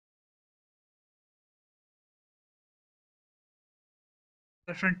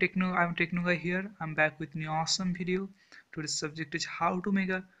Hello friend Techno, I'm Techno Guy here. I'm back with new awesome video. Today's subject is how to make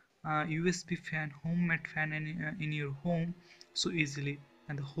a USB fan, homemade fan in your home so easily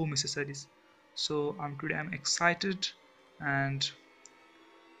and the home accessories. So today I'm excited and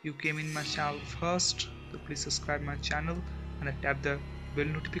you came in my channel first. So please subscribe my channel and tap the bell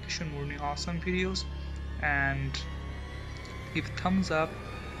notification for new awesome videos and give thumbs up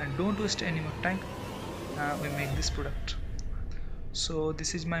and don't waste any more time. We make this product. So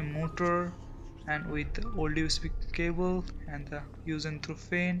this is my motor and with the old USB cable and the use and through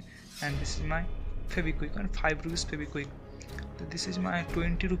fan, and this is my Fevikwik and 5 rupees Fevikwik. So this is my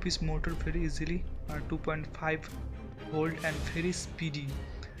 20 rupees motor, very easily 2.5 volt and very speedy,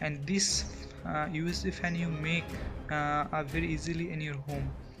 and this USB fan you make are very easily in your home,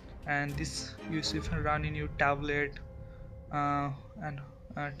 and this USB fan run in your tablet uh, and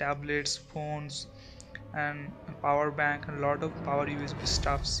tablets, phones, and a power bank and a lot of power USB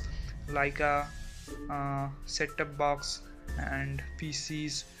stuffs like a set-top box and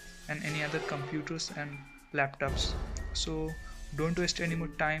PCs and any other computers and laptops. So don't waste any more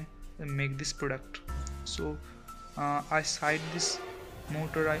time and make this product. So I side this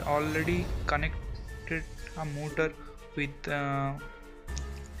motor. I already connected a motor with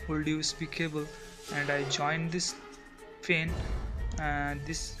old USB cable, and I joined this fan and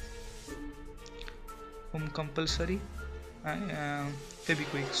this home compulsory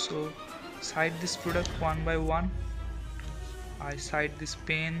Febiquick. So side this product one by one. I side this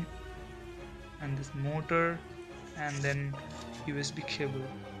pen and this motor and then USB cable,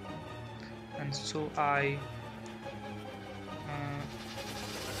 and so I uh,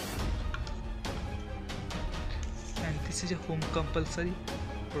 and this is a home compulsory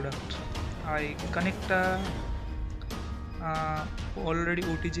product. I connect a already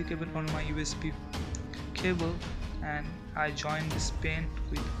OTG cable on my USB cable, and I join this pen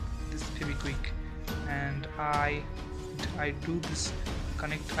with this Fevikwik, and I do this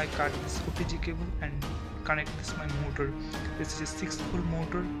connect. I cut this OTG cable and connect this my motor. This is a 6-pole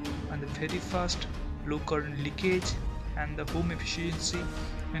motor and the very fast low current leakage and the home efficiency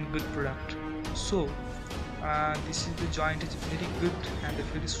and good product. So this is the joint is very good and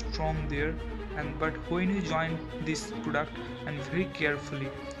very strong there, and but when you join this product and very carefully,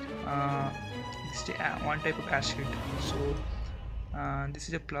 uh, this is one type of acid. So this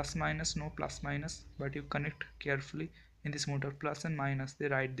is a plus minus, no plus minus, but you connect carefully in this motor, plus and minus they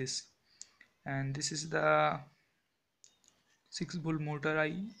write this, and this is the 6-volt motor.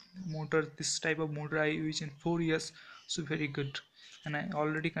 This type of motor I use in 4 years, so very good. And I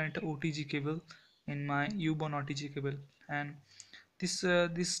already connect a OTG cable in my U-Born OTG cable, and this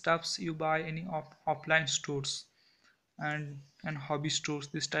stuffs you buy any offline stores and hobby stores,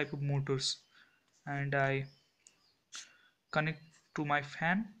 this type of motors, and I connect to my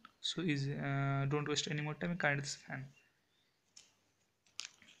fan. So is don't waste any more time, connect this fan.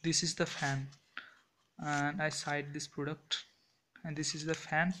 This is the fan, and I side this product, and this is the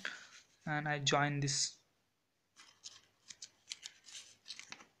fan, and I join this.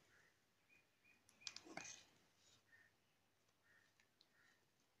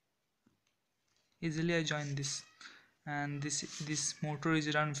 Easily I join this, and this motor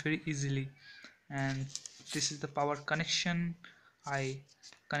is run very easily, and this is the power connection. I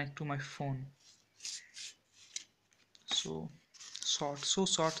connect to my phone. So short, so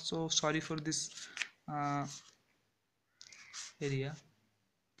sorry for this uh, area.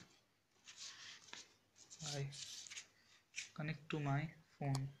 I connect to my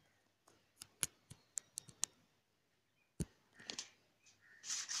phone,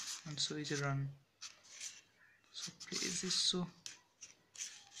 and so it run. So place is so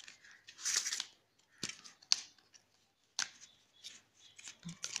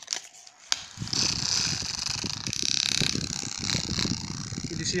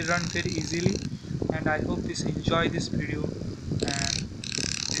this is run very easily, and I hope this enjoy this video, and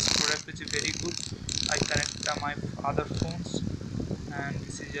this product is very good. I connect my other phones, and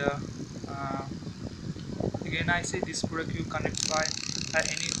this is a again I say this product you connect by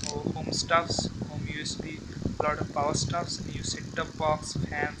any home stuffs, home USB, lot of power stuffs, and you set up box,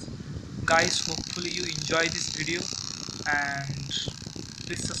 fans. Guys, hopefully you enjoy this video, and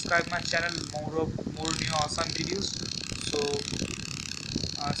please subscribe my channel, more new awesome videos. So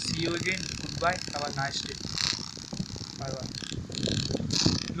see you again, goodbye, have a nice day, bye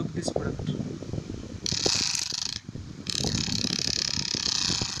bye. Look this product.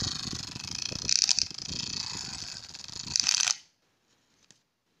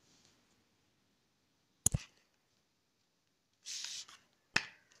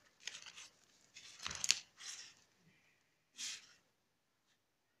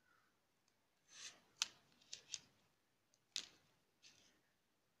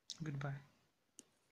 Goodbye.